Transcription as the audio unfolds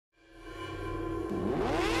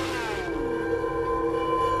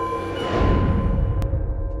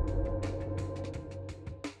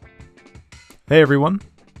Hey everyone,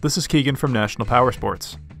 this is Keegan from National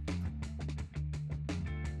Powersports.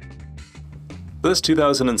 This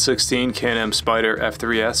 2016 Can-Am SPYDER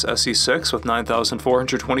F3S SE6 with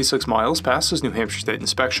 9,426 miles passes New Hampshire State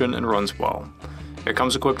inspection and runs well. It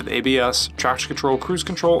comes equipped with ABS, traction control, cruise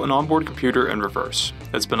control, and onboard computer and reverse.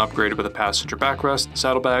 It's been upgraded with a passenger backrest,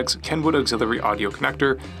 saddlebags, Kenwood auxiliary audio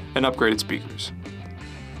connector, and upgraded speakers.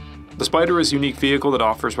 The SPYDER is a unique vehicle that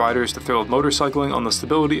offers riders the thrill of motorcycling on the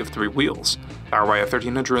stability of three wheels. Powered by a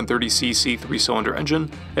 1330cc 3-cylinder engine,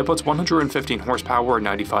 it puts 115 horsepower and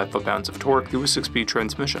 95 foot-pounds of torque through a 6-speed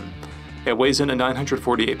transmission. It weighs in at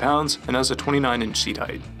 948 pounds and has a 29-inch seat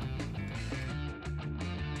height.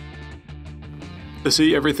 To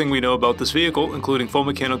see everything we know about this vehicle, including full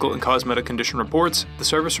mechanical and cosmetic condition reports, the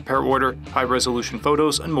service repair order, high-resolution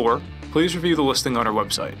photos, and more, please review the listing on our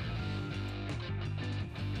website.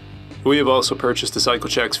 We have also purchased the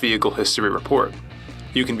CycleCheck's Vehicle History Report.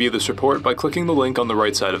 You can view this report by clicking the link on the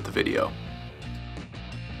right side of the video.